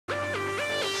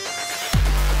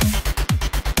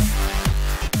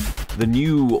the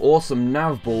new awesome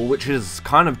Nav Ball, which is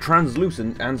kind of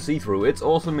translucent and see-through. It's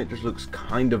awesome, it just looks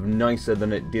kind of nicer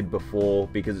than it did before,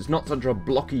 because it's not such a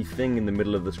blocky thing in the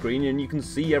middle of the screen, and you can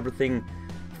see everything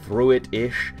through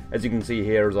it-ish. As you can see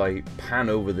here, as I pan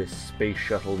over this space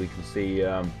shuttle, we can see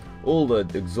all the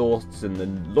exhausts and the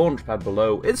launch pad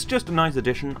below. It's just a nice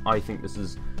addition. I think this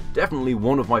is definitely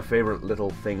one of my favourite little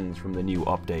things from the new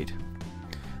update.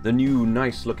 The new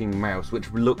nice looking mouse,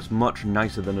 which looks much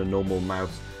nicer than a normal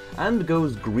mouse, and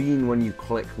goes green when you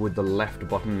click with the left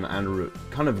button and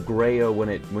kind of grayer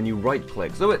when you right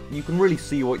click, so you can really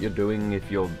see what you're doing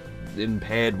if you're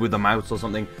impaired with a mouse or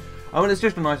something. I mean, it's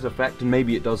just a nice effect, and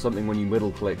maybe it does something when you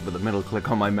middle click, but the middle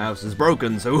click on my mouse is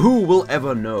broken, so who will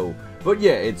ever know? But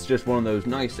yeah, it's just one of those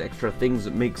nice extra things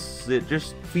that makes it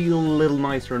just feel a little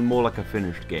nicer and more like a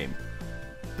finished game.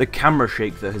 The camera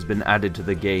shake that has been added to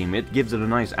the game, it gives it a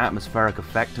nice atmospheric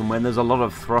effect, and when there's a lot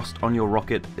of thrust on your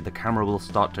rocket, the camera will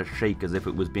start to shake as if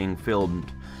it was being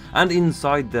filmed. And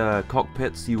inside the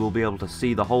cockpits, you will be able to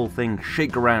see the whole thing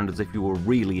shake around as if you were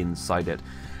really inside it.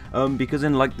 Because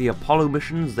in like the Apollo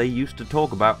missions, they used to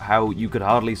talk about how you could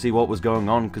hardly see what was going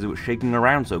on because it was shaking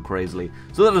around so crazily.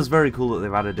 So that is very cool that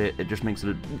they've added it. It just makes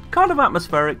it kind of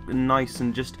atmospheric and nice,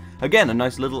 and just, again, a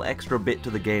nice little extra bit to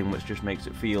the game which just makes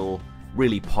it feel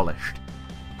really polished.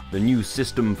 The new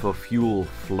system for fuel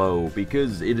flow,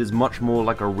 because it is much more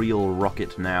like a real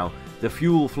rocket now. The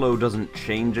fuel flow doesn't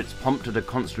change, it's pumped at a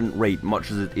constant rate,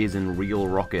 much as it is in real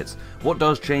rockets. What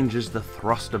does change is the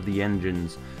thrust of the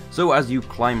engines. So as you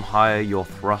climb higher, your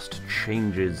thrust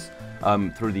changes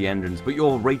through the engines, but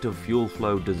your rate of fuel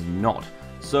flow does not.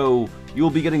 So you'll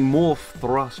be getting more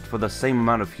thrust for the same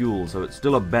amount of fuel, so it's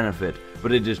still a benefit,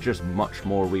 but it is just much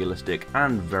more realistic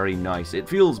and very nice. It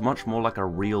feels much more like a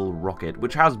real rocket,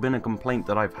 which has been a complaint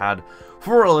that I've had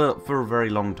for a very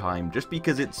long time, just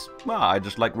because I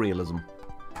just like realism.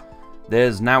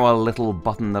 There's now a little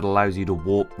button that allows you to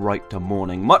warp right to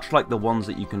morning, much like the ones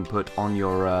that you can put on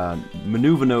your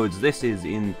maneuver nodes. This is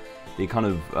in the kind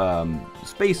of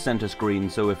space center screen,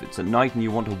 so if it's at night and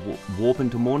you want to warp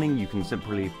into morning, you can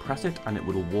simply press it and it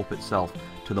will warp itself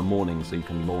to the morning so you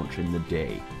can launch in the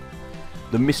day.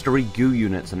 The Mystery Goo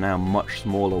units are now much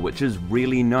smaller, which is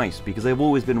really nice because they've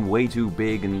always been way too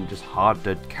big and just hard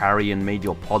to carry and made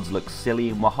your pods look silly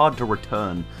and were hard to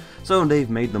return. So they've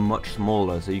made them much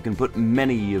smaller, so you can put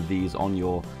many of these on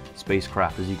your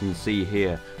spacecraft, as you can see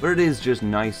here. But it is just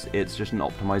nice, it's just an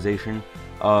optimization.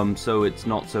 So it's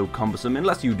not so cumbersome,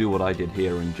 unless you do what I did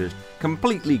here and just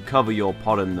completely cover your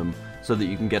pod in them so that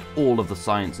you can get all of the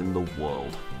science in the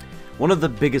world. One of the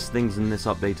biggest things in this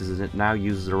update is it now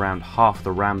uses around half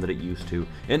the RAM that it used to.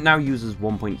 It now uses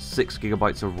 1.6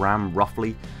 gigabytes of RAM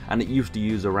roughly, and it used to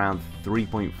use around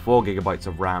 3.4 gigabytes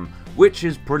of RAM, which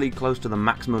is pretty close to the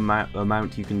maximum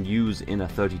amount you can use in a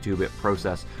 32-bit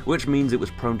process, which means it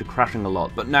was prone to crashing a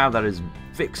lot, but now that is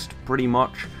fixed pretty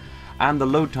much, and the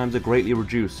load times are greatly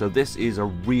reduced, so this is a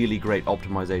really great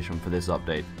optimization for this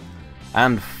update.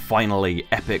 And finally,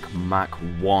 epic Mach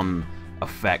 1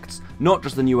 effects. Not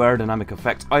just the new aerodynamic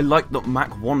effects, I like that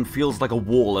Mach 1 feels like a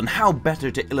wall, and how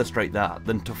better to illustrate that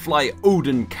than to fly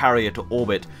Odin carrier to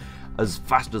orbit as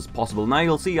fast as possible. Now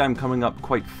you'll see I'm coming up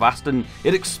quite fast and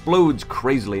it explodes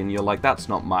crazily and you're like, that's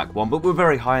not Mach 1, but we're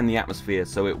very high in the atmosphere,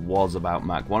 so it was about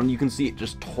Mach 1, and you can see it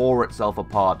just tore itself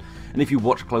apart, and if you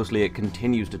watch closely it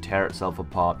continues to tear itself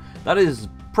apart. That is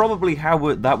probably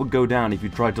how that would go down if you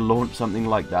tried to launch something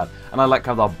like that, and I like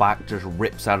how the back just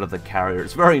rips out of the carrier.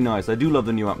 It's very nice. I do love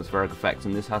the new atmospheric effects,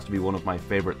 and this has to be one of my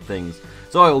favorite things,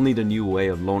 so I will need a new way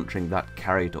of launching that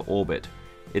carrier to orbit.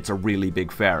 It's a really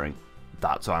big fairing.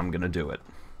 That's how I'm gonna do it.